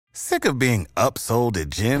Sick of being upsold at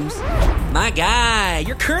gyms? My guy,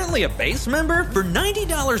 you're currently a base member? For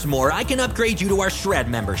 $90 more, I can upgrade you to our Shred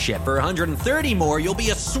membership. For $130 more, you'll be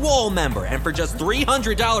a Swole member. And for just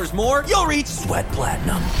 $300 more, you'll reach Sweat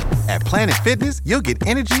Platinum. At Planet Fitness, you'll get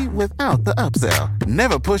energy without the upsell.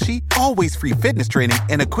 Never pushy, always free fitness training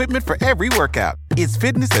and equipment for every workout. It's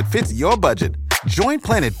fitness that fits your budget. Join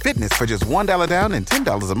Planet Fitness for just $1 down and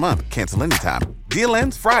 $10 a month. Cancel anytime. Deal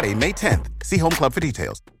ends Friday, May 10th. See Home Club for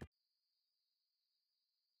details.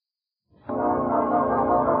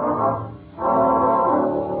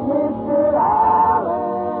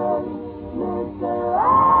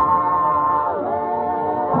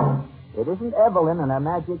 It isn't Evelyn and her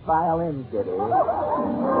magic violin, Kitty.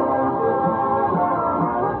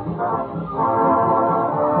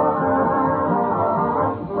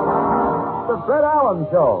 The Fred Allen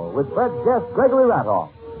Show with Fred's guest Gregory Ratoff,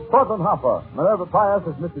 Portland Hopper, Minerva Pius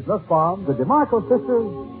as Mrs. Nussbaum, the DeMarco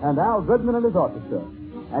sisters, and Al Goodman and his orchestra.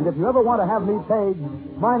 And if you ever want to have me paid,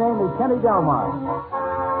 my name is Kenny Delmar.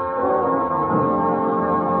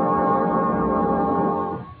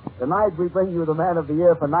 Tonight we bring you the Man of the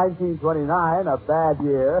Year for 1929, a bad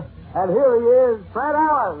year. And here he is, Fred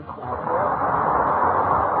Allen.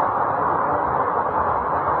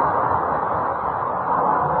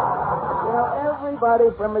 Everybody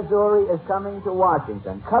from Missouri is coming to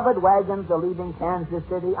Washington. Covered wagons are leaving Kansas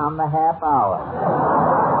City on the half hour.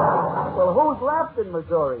 Well, who's left in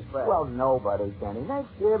Missouri, Fred? Well, nobody, Kenny. Next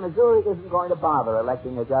year, Missouri isn't going to bother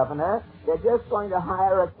electing a governor. They're just going to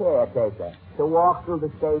hire a caretaker to walk through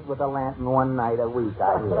the state with a lantern one night a week,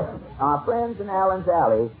 I hear. Our friends in Allen's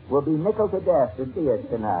Alley will be nickeled to death to see us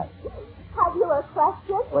tonight. Have you a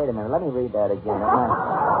question? Wait a minute. Let me read that again.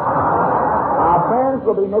 Our friends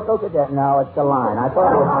will be nickeled to death. No, it's the line. I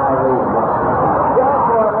thought it was my reading.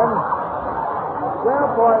 Well,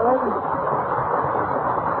 Portland.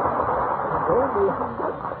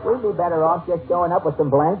 We'd be better off just showing up with some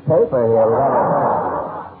blank paper here.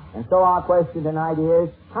 And so our question tonight is,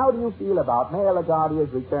 how do you feel about Mayor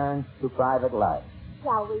LaGuardia's return to private life?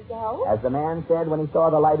 Shall we go? As the man said when he saw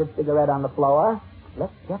the lighted cigarette on the floor,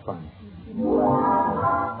 let's step on it.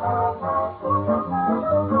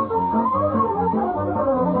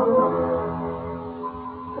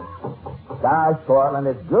 Gosh, Portland,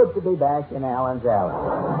 it's good to be back in Allen's Alley.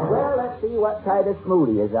 Well, let's see what Titus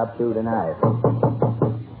Moody is up to tonight.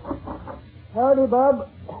 Howdy, Bob.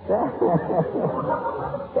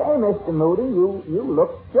 Say, Mr. Moody, you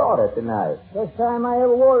look shorter tonight. First time I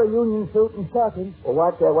ever wore a union suit and stockings. Well,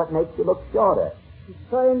 what makes you look shorter? Just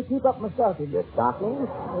trying to keep up my stockings. Your stockings?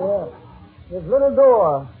 Yeah. There's a little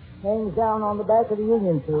door hangs down on the back of the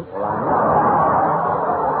union suit. Well, I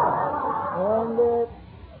know.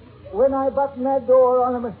 And when I button that door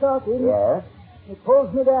onto my stocking, Yes? it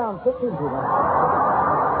pulls me down 6 inches.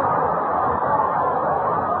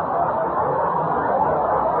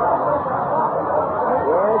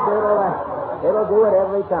 It'll do it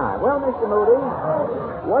every time. Well, Mr. Moody,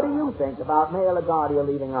 what do you think about Mayor LaGuardia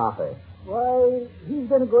leaving office? Why, he's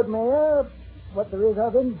been a good mayor, what there is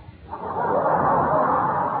of him.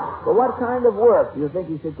 Well, what kind of work do you think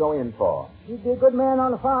he should go in for? He'd be a good man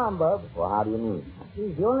on a farm, Bub. Well, how do you mean?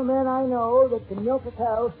 He's the only man I know that can milk a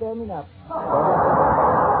cow standing up.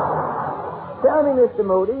 Tell me, Mr.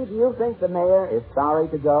 Moody, do you think the mayor is sorry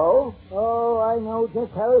to go? Oh, I know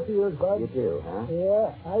just how it feels, Bud. You do, huh?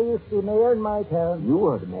 Yeah, I used to be mayor in my town. You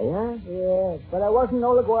were the mayor? Yeah, but I wasn't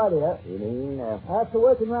no LaGuardia. You mean, After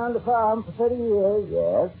working around the farm for 30 years,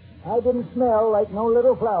 yes? I didn't smell like no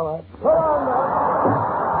little flower. Go on,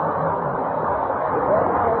 now.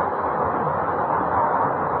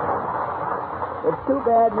 It's too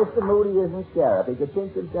bad Mr. Moody isn't sheriff. He could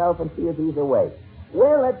pinch himself and see if he's awake.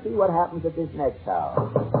 Well, let's see what happens at this next house.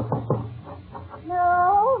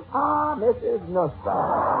 No. Ah, Mrs. Nussbaum.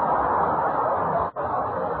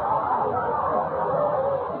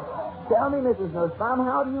 Tell me, Mrs. Nussbaum,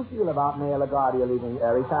 how do you feel about Mayor LaGuardia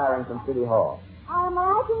retiring from City Hall? I'm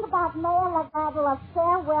writing about Mayor LaGuardia's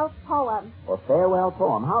farewell poem. Or farewell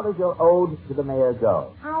poem. How does your ode to the mayor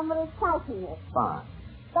go? I'm reciting it. Fine.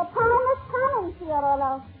 The time is coming,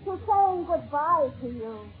 Fiorello, to saying goodbye to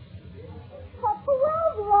you. For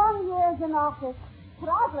 12 long years in office,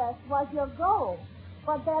 progress was your goal.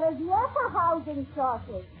 But there is yet a housing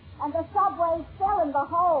shortage, and the subway fell in the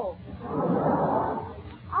hole.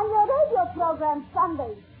 On your radio program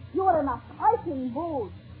Sunday, you were in a fighting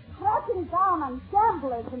mood, cracking down on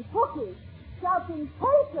gamblers and bookies, shouting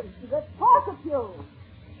patience with fortitude.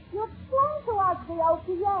 You explained to us the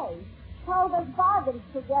OPA, told us bargains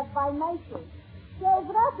to get by Macy's, gave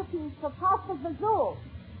recipes for pasta fazool.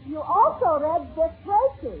 You also read Dick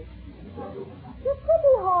Tracy. The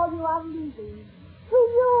City Hall are leaving. To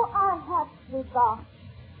you our hats we got.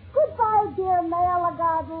 Goodbye, dear Mayor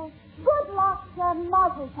Lagarde. Good luck and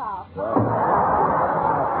mazel tov.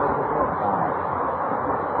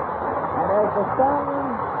 And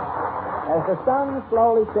as the sun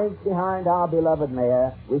slowly sinks behind our beloved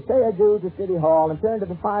mayor, we say adieu to City Hall and turn to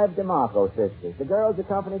the 5 DeMarco sisters. The girls,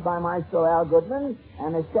 accompanied by Maestro Al Goodman,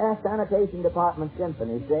 and the Shaft Sanitation Department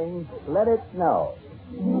Symphony, sing Let It Snow.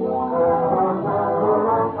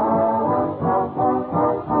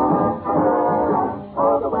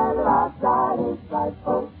 Oh, the weather outside is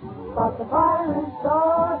frightful, but the fire is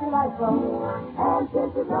so delightful, and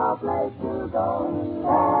since there's no place to go,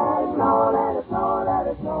 let it snow, let it snow, let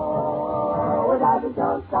it snow. Without the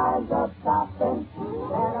show signs of stopping,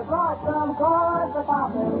 and I brought some corn for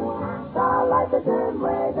popping. Sound like the turn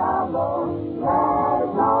way down low. Let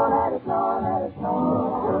it snow, let it snow, let it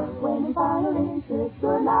snow. When we finally kiss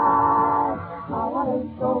goodnight, now I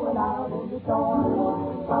ain't going out in the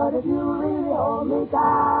storm. But if you really hold me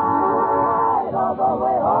tight, all the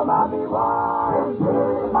way home I'll be warm.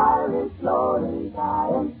 The fire is slowly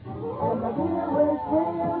dying, and the dear will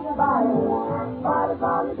still goodbye. But as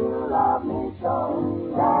long as you love me so,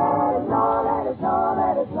 let it snow, let it snow,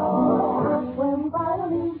 let it snow. When we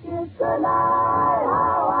finally kiss goodnight,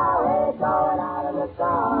 how I hate going out in the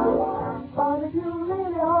sun. But if you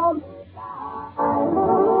really hold me tight,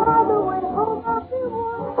 all the way home I'll be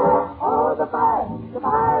warm. Oh, the fire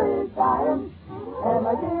is dying, and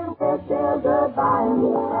my dear will still goodbye.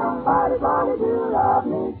 But as long as you love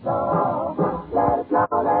me so, let it snow,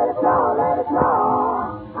 let it snow, let it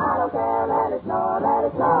snow. I don't care, let it snow, let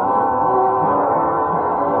it snow.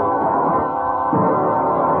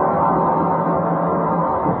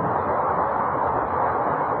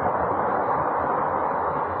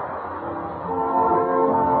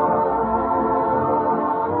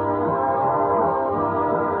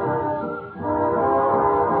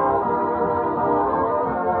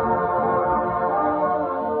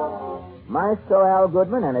 Maestro Al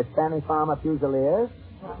Goodman and his Fanny Farmer Fusiliers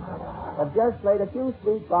have just played a few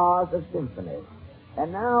sweet bars of symphony.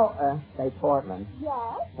 And now, say, Portland, Yes?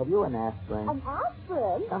 have you an aspirin? An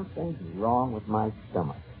aspirin? Something's wrong with my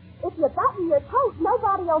stomach. If you button your coat,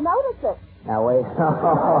 nobody'll notice it. Now, wait.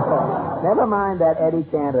 Never mind that Eddie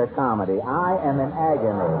Cantor comedy. I am in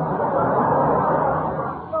agony.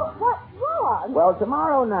 Well, what's wrong? Well,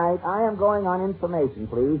 tomorrow night, I am going on information,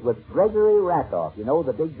 please, with Gregory Ratoff. You know,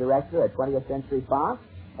 the big director at 20th Century Fox?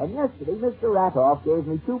 And yesterday, Mr. Ratoff gave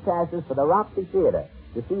me 2 passes for the Roxy Theater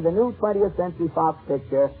to see the new 20th Century Fox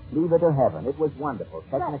picture, Leave It to Heaven. It was wonderful.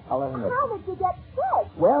 Technicolor and How did you get sick?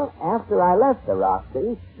 Well, after I left the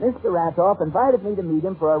Roxy, Mr. Ratoff invited me to meet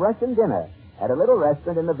him for a Russian dinner at a little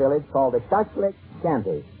restaurant in the village called the Shashlik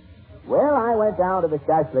Shanty. Well, I went down to the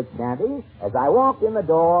Shashlik Shanty. As I walked in the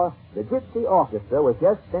door, the Gypsy Orchestra was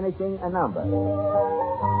just finishing a number.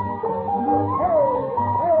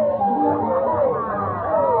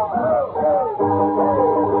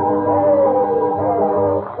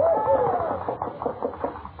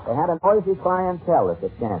 They had a noisy clientele at the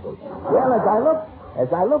shanty. Well,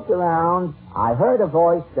 as I looked around, I heard a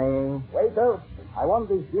voice saying, Waiter, I want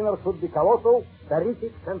this dinner should be colossal,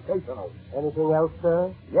 terrific, sensational. Anything else,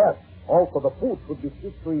 sir? Yes, also the food should be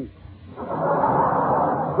fit to eat.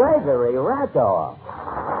 Gregory Ratoff.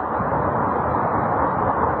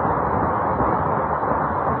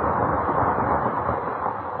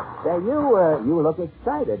 Say, you look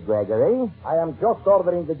excited, Gregory. I am just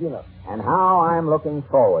ordering the dinner. And how I'm looking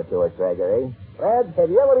forward to it, Gregory. Fred, have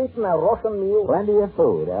you ever eaten a Russian meal? Plenty of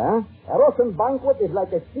food, huh? A Russian banquet is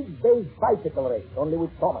like a 6-day bicycle race, only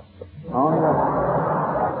with Thomas.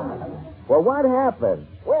 Well, what happened?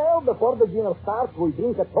 Well, before the dinner starts, we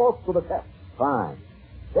drink a toast to the chef. Fine.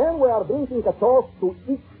 Then we are drinking a toast to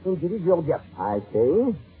each individual guest. I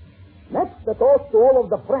see. Next, the toast to all of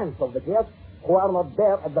the friends of the guests who are not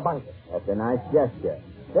there at the banquet. That's a nice gesture.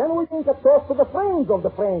 Then we drink a toast to the friends of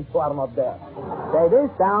the friends who are not there. Say, this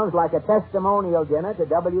sounds like a testimonial dinner to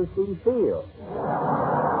W.C. Field.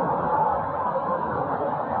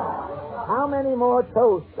 How many more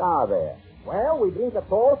toasts are there? Well, we drink a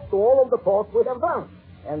toast to all of the toasts we have done.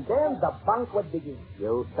 And then the banquet begins.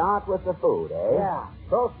 You start with the food, eh? Yeah.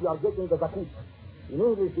 First, you are getting the zakut. In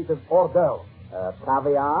English, it is hors d'oeuvre.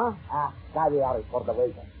 Caviar? Caviar is for the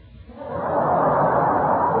waiter.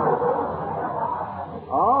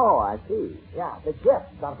 Oh, I see. Yeah, the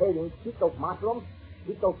guests are having pickled mushrooms,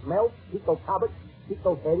 pickled milk, pickled cabbage,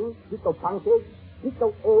 pickled herring, pickled pancakes,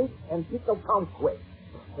 pickled eggs, and pickled kumquat.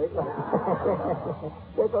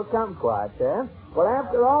 Pickled kumquats, huh? Well,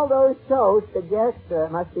 after all those toasts, the guests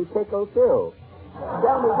must be pickled, too.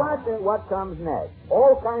 Tell me, what comes next?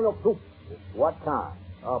 All kind of soup. What kind?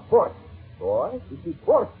 Pork. Boy? You see,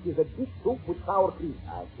 pork is a deep soup with sour cream.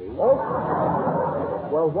 I see. Also,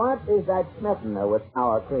 Well, what is that smetana with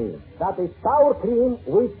sour cream? that is sour cream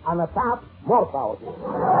with, on the top, more sour cream.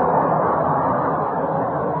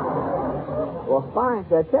 Well, fine,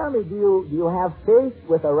 sir. Tell me, do you have fish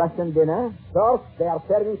with a Russian dinner? First, they are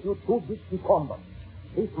serving you 2 big cucumbers.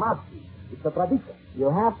 This must be. It's a tradition. You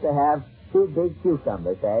have to have 2 big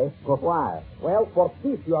cucumbers, eh? Why? Well, for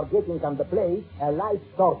this, you are getting on the plate a live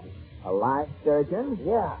sturgeon. A live sturgeon?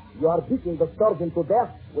 Yeah, you are beating the sturgeon to death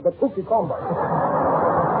with a 2 cucumbers.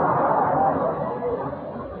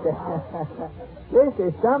 This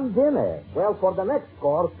is some dinner. Well, for the next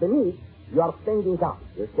course, the meat, you are standing up.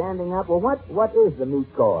 You're standing up. Well, what is the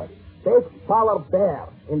meat course? Take polar bear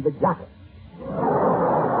in the jacket.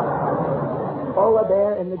 Polar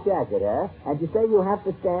bear in the jacket, eh? And you say you have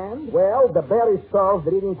to stand? Well, the bear is served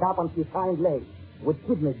reading up on his hind legs with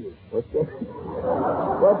kidney juice.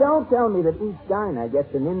 Well, don't tell me that each diner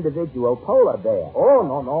gets an individual polar bear. Oh,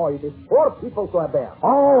 no. It is 4 people to a bear.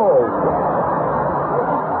 Oh!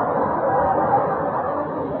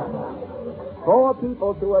 4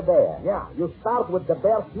 people to a bear. Yeah, you start with the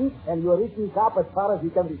bear feet and you're reaching up as far as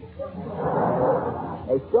you can reach.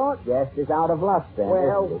 A short guest is out of luck, then.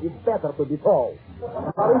 Well, isn't it? it's better to be tall. You're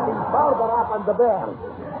reaching farther up on the bear.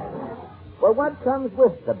 Well, what comes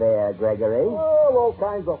with the bear, Gregory? Oh, all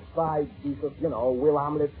kinds of side dishes, wheel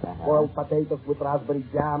omelets, boiled potatoes with raspberry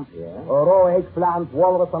jam, Yeah. Raw eggplant,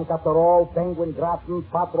 walrus on casserole, penguin gratin,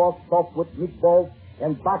 pot roast topped with meatballs,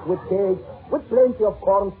 and back with cake, with plenty of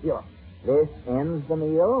corn syrup. This ends the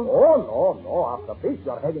meal? Oh, no. After this,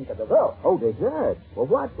 you're heading to dessert. Oh, dessert. Well,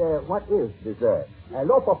 what is dessert? A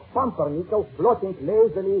lot of pumpernickel floating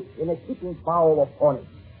lazily in a heaping bowl of honey.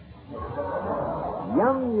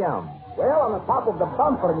 Yum, yum. Well, on the top of the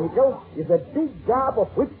pumpernickel is a big gob of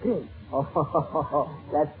whipped cream. Oh,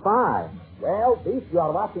 that's fine. Well, this you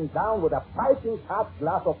are washing down with a piping hot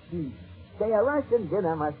glass of tea. Say, a Russian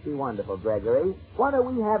dinner must be wonderful, Gregory. What are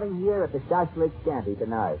we having here at the Shashlik Shanty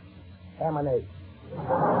tonight? Ham and eggs.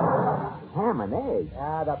 Ham and eggs.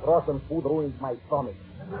 Ah, that Russian food ruins my stomach.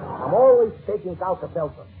 I'm always taking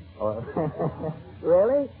Alka-Seltzer. Oh,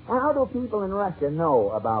 really? How do people in Russia know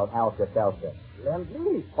about Alka-Seltzer?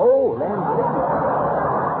 Lend-Lease. Oh,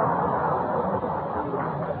 Lend-Lease.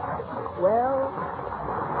 Well,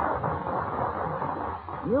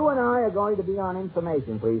 you and I are going to be on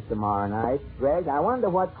Information Police tomorrow night. Greg, I wonder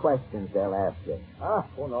what questions they'll ask us.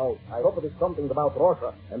 Who knows? I hope it is something about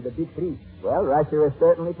Russia and the Big Three. Well, Russia is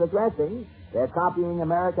certainly progressing. They're copying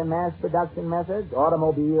American mass production methods,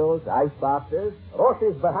 automobiles, iceboxes. Russia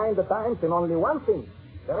is behind the times in only one thing,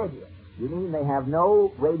 the radio. You mean they have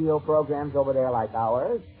no radio programs over there like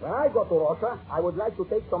ours? When I go to Russia, I would like to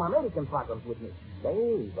take some American programs with me.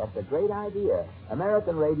 Say, that's a great idea.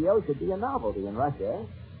 American radio should be a novelty in Russia.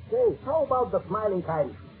 Say, how about the Smiling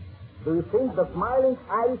Irishman? Do you think the Smiling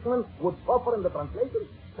Irishman would suffer in the translation?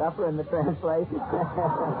 Suffer in the translation?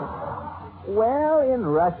 Well, in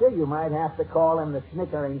Russia, you might have to call him the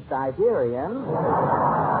snickering Siberian,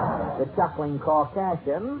 the chuckling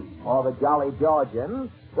Caucasian, or the jolly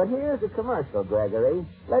Georgian. But here's a commercial, Gregory.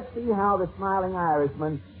 Let's see how the Smiling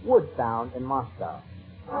Irishman would sound in Moscow.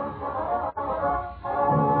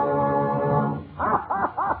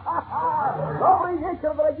 Добрый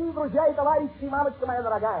вечер, дорогие друзья и товарищи, мамочка моя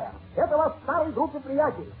дорогая. Это ваш старый друг и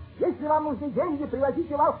приятель. Если вам нужны деньги,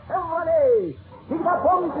 привозите вас в Chevrolet. Всегда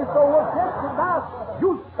помните, что у вас есть всегда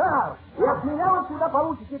Южкар. И от меня вы всегда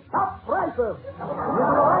получите топ-прайсов. Не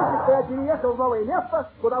забывайте, что я переехал в новое место,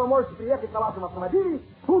 куда вы можете приехать на вашем автомобиле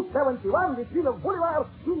 271 Литвинов Бульвар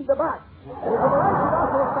in the back. Не забывайте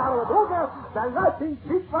вашего старого друга, Дальгатин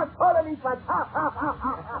Литва, Коля Литва.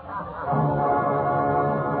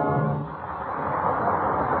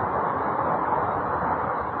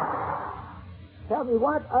 Tell me,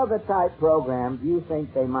 what other type program do you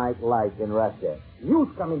think they might like in Russia? News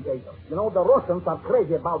commentators. The Russians are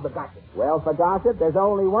crazy about the gossip. Well, for gossip, there's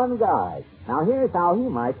only one guy. Now, here's how he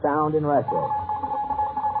might sound in Russia.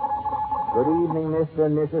 Good evening, Mr.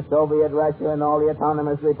 and Mrs. Soviet Russia and all the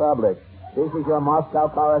autonomous republics. This is your Moscow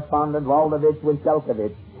correspondent, Voldovich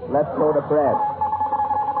Wilchelkovich. Let's go to press.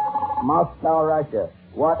 Moscow, Russia.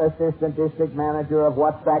 What assistant district manager of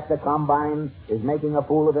what tractor combine is making a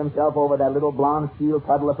fool of himself over that little blonde steel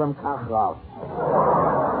puddler from Kharkov?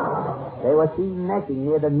 They were seen necking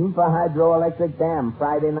near the Nympha hydroelectric dam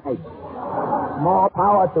Friday night. More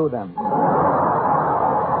power to them.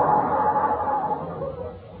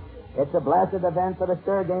 It's a blessed event for the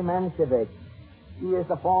Sergei Menshevik. He is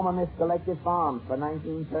the former Miss Collective Farms for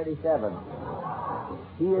 1937.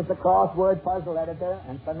 He is the crossword puzzle editor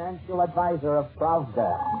and financial advisor of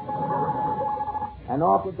Pravda. And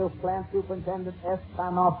Orchid's plant superintendent S.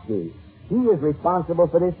 Tarnowski. He is responsible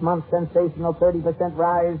for this month's sensational 30%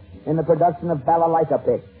 rise in the production of balalaika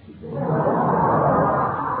picks.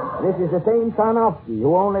 This is the same Tarnowski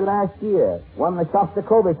who only last year won the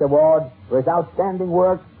Shostakovich Award for his outstanding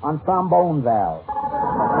work on trombone valves.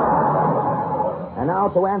 And now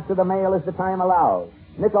to answer the mail as the time allows.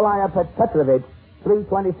 Nikolai Petrovich,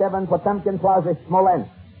 327 Potemkin Plaza, Smolensk.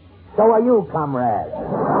 So are you, comrade.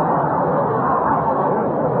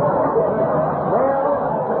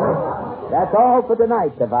 Well, that's all for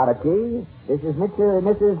tonight, Tavarsky. This is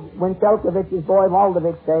Mrs. Winchelkovich's boy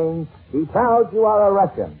Moldovich saying, be proud you are a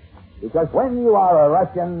Russian. Because when you are a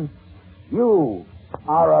Russian, you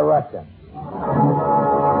are a Russian.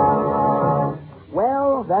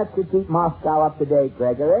 Well, that should keep Moscow up to date,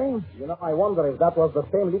 Gregory. You know, I wonder if that was the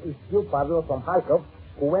same little stupid from Kharkov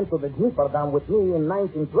who went to the Dnieper Dam with me in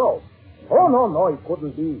 1912. Oh, no, it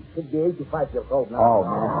couldn't be. He'd be 85 years old now. Oh,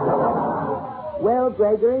 man. Well,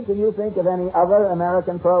 Gregory, can you think of any other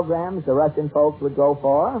American programs the Russian folks would go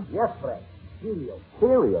for? Yes, Fred. Serial.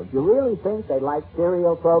 Cereals? You really think they like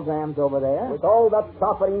serial programs over there? With all that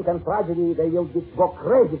suffering and tragedy, they will go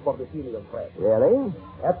crazy for the serial, Fred. Really?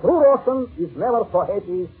 A true Russian is never so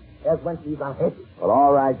happy as when she's unhappy. Well,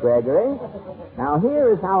 all right, Gregory. Now,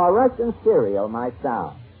 here is how a Russian cereal might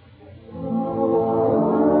sound.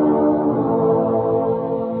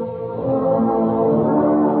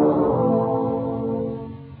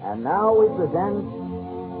 And now we present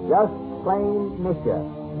Just Plain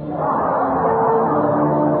Misha.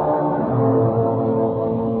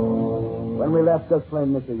 When we left Just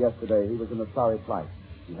Plain Misha yesterday, he was in a sorry plight.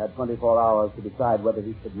 He had 24 hours to decide whether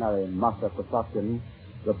he should marry Masha Kosatkin,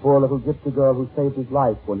 the poor little gypsy girl who saved his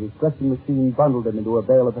life when his threshing machine bundled him into a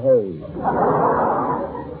bale of hay.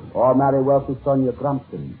 Or marry wealthy Sonia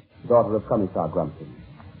Grumson, daughter of Commissar Grumson.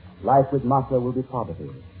 Life with Masha will be poverty,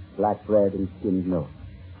 black bread and skimmed milk.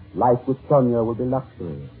 Life with Sonia will be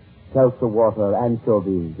luxury, seltzer water,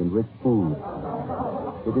 anchovies, and rich food.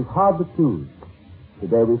 It is hard to choose.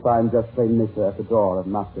 Today we find Just Plain Misha at the door of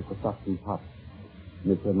Master Kosatkin's hut.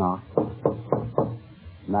 Misha knocks.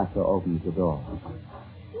 Masha opens the door.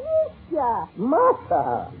 Misha!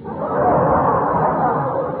 Masha!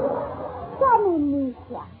 Come in,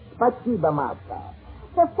 Misha. Спасибо, Masha.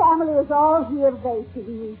 The family is all here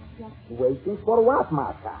waiting, Misha. Waiting for what,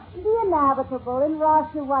 Masha? The inevitable. In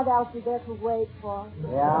Russia, what else is there to wait for?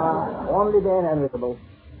 Yeah, only the inevitable.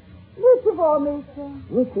 Ничего, Misha.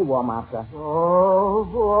 Ничего, Masha. Oh.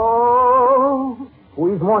 Who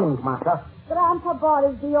is mourning, Masha? Grandpa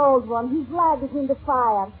Boris, the old one. His leg is in the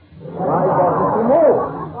fire. Why doesn't he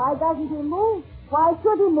move? Why doesn't he move? Why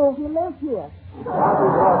should he move? He lives here.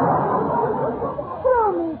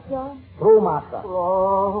 True, Misha. True, Masha.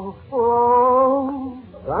 Oh.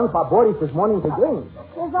 Grandpa Boris is mourning again.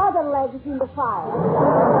 His other leg is in the fire.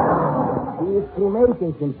 He is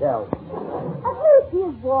cremating himself. At least he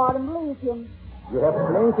is warm. Leave him. You have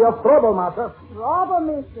plenty of trouble, Masha. Trouble,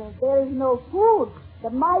 Mister. There is no food. The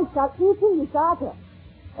mice are eating each other.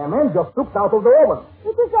 A man just took out of the oven.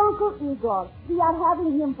 It is Uncle Igor. We are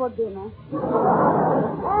having him for dinner.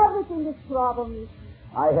 Everything is trouble, Mister.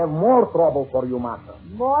 I have more trouble for you, Masha.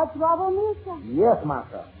 More trouble, Mister? Yes,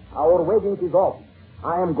 Masha. Our wedding is off.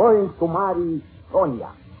 I am going to marry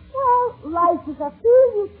Sonia. Well, life is a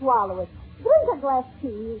pill. You swallow it. Drink a glass tea,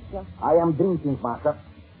 Mister. I am drinking, Masha.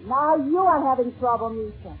 Now you are having trouble,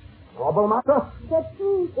 Mister. Trouble, Masha? The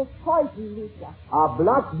tea is poison, Mister. A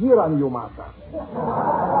black year on you, Masha.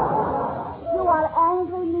 You are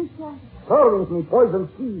angry, Mister. Serving me poison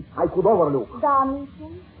tea I could overlook. Da, Mister.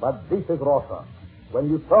 But this is Russia. When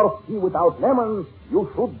you serve tea without lemon, you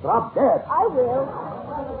should drop dead. I will.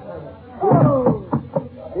 Oh.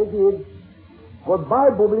 It is.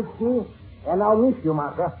 Goodbye, Bublitsky, and I'll miss you,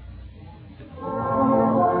 Masha.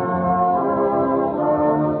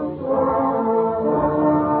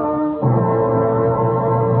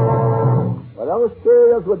 Well, those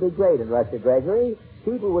cereals would be great in Russia, Gregory.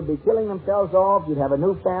 People would be killing themselves off. You'd have a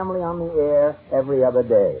new family on the air every other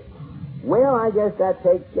day. Well, I guess that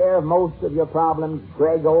takes care of most of your problems,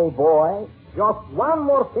 Greg, old boy. Just one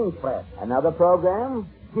more thing, Fred. Another program?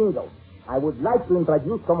 Jingles. I would like to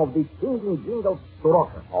introduce some of these singing jingles to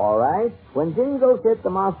Russia. All right. When jingles hit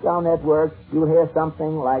the Moscow network, you'll hear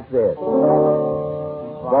something like this.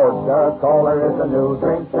 Vodka Cola is a new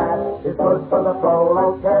drink that is good for the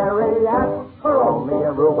proletariat. For only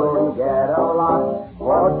a ruble you get a lot.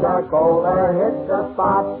 Vodka Cola hits the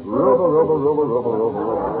spot. Ruble, ruble, ruble, ruble, ruble,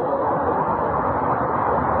 ruble.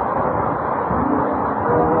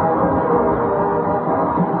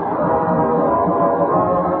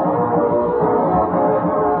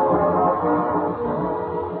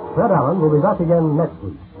 Fred Allen will be back again next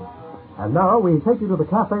week. And now we take you to the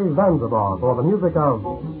Cafe Zanzibar for the music of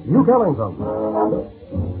Duke Ellington.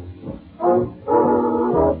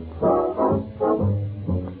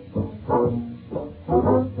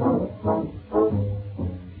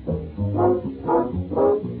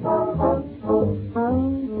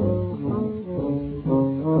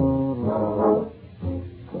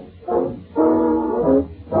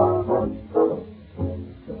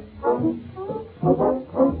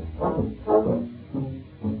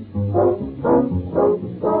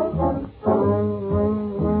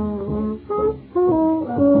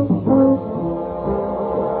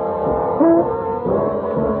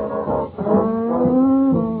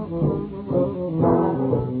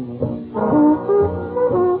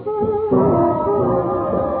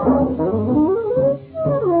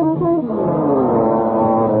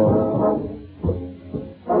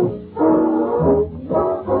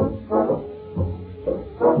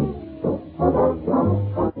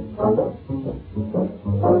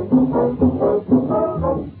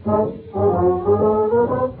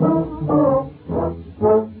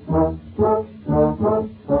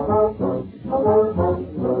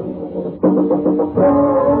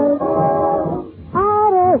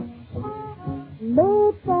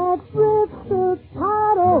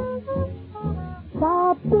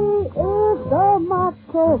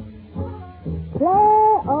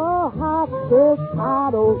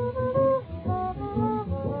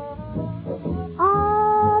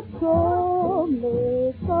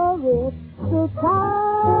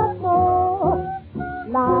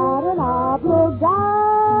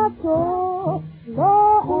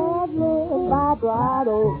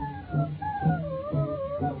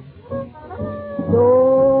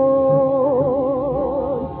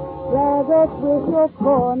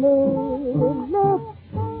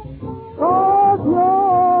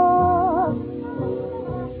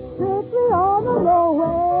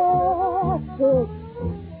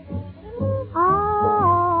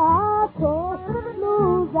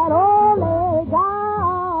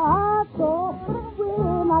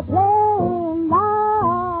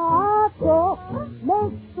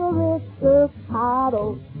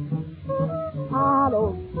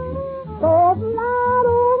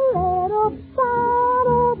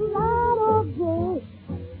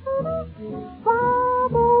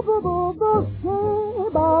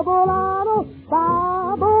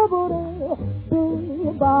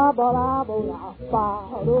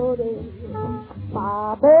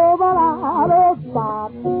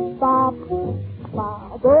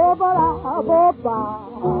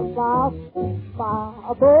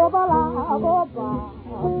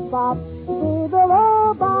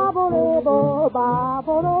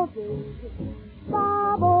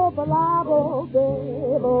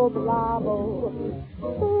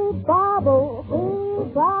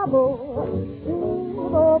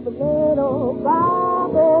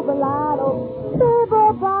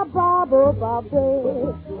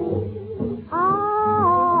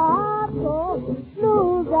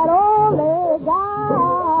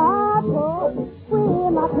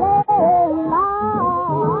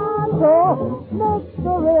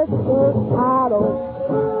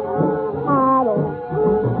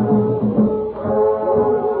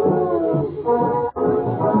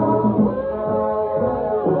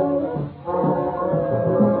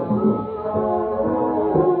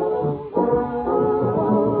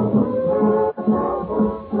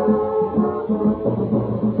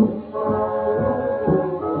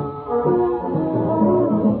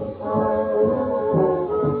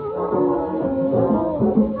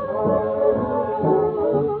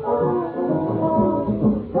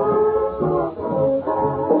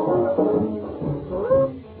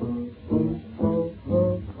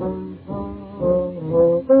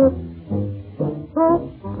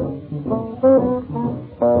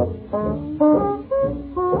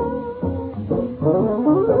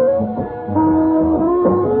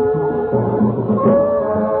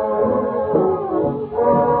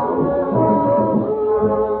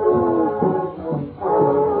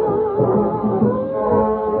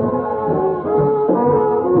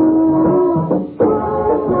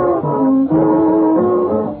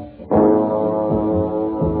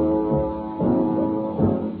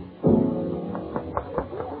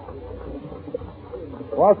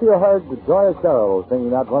 You heard Joyous Darrell singing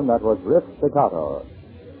that one. That was Riff Staccato.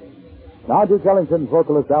 Now Duke Ellington's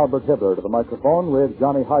vocalist Albert Hibbler to the microphone with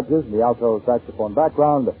Johnny Hodges in the alto saxophone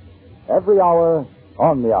background. Every hour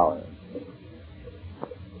on the hour.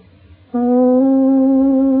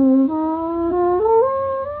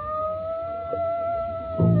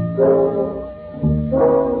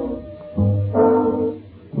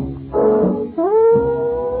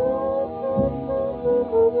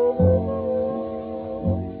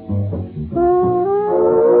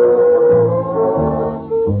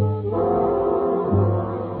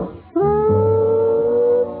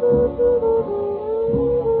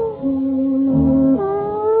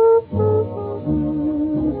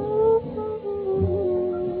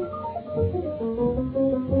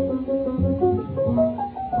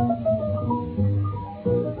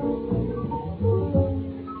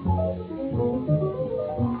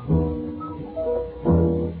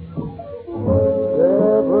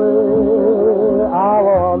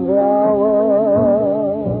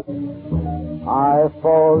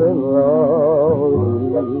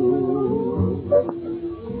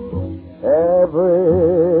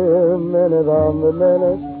 on the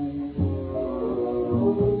minute,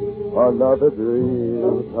 another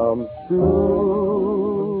dream comes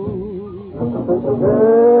true.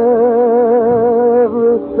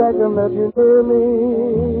 Every second that you're near me,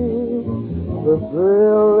 the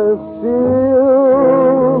thrill is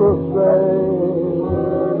still the same.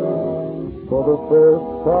 For the first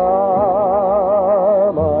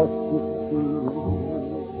time I could see,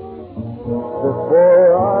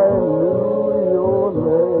 before I knew your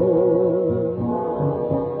name,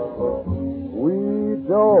 we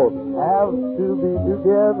don't have to be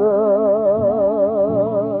together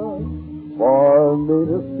for me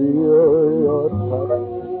to feel your touch.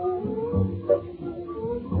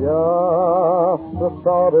 Just the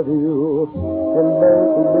thought of you can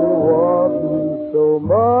make me want you so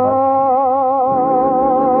much.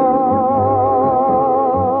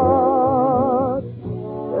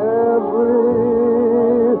 Every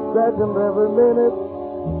second, every minute,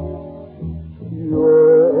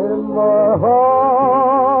 you're in my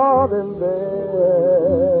heart and there.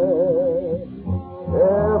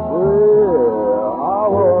 Every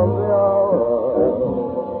hour of the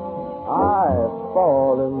hour, I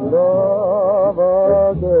fall in love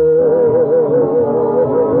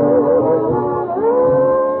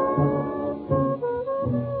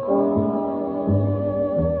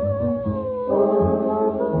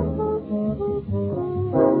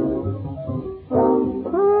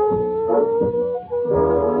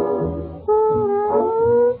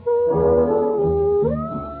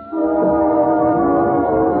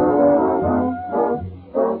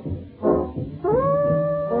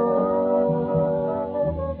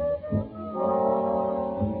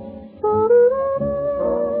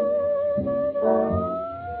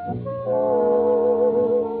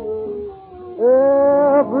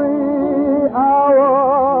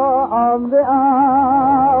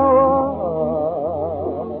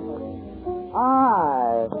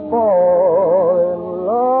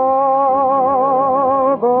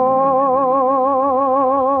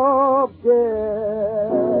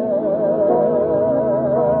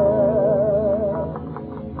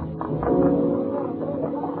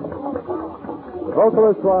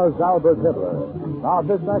vocalist was Albert Hitler. Now, if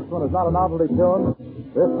this next one is not a novelty tune,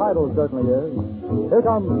 this title certainly is. Here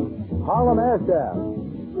comes Harlem Air Shaft.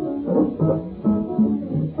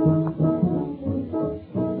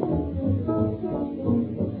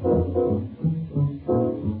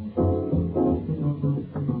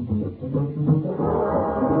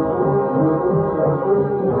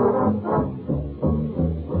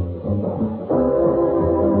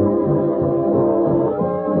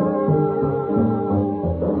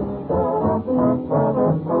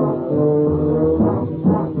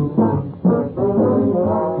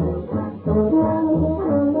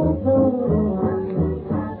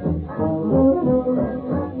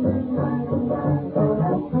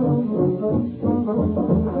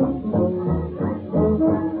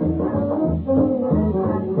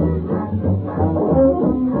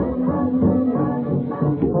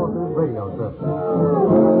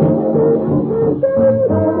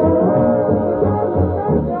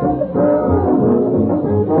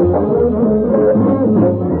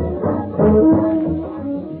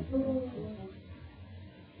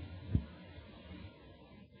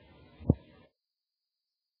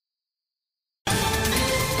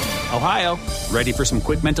 Ohio, ready for some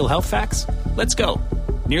quick mental health facts? Let's go.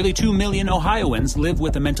 Nearly 2 million Ohioans live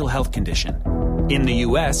with a mental health condition. In the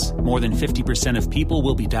U.S., more than 50% of people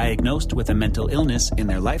will be diagnosed with a mental illness in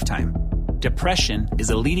their lifetime. Depression is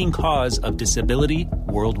a leading cause of disability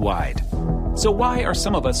worldwide. So why are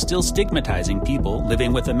some of us still stigmatizing people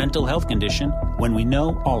living with a mental health condition when we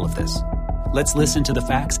know all of this? Let's listen to the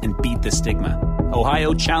facts and beat the stigma.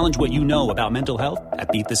 Ohio, challenge what you know about mental health at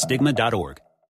beatthestigma.org.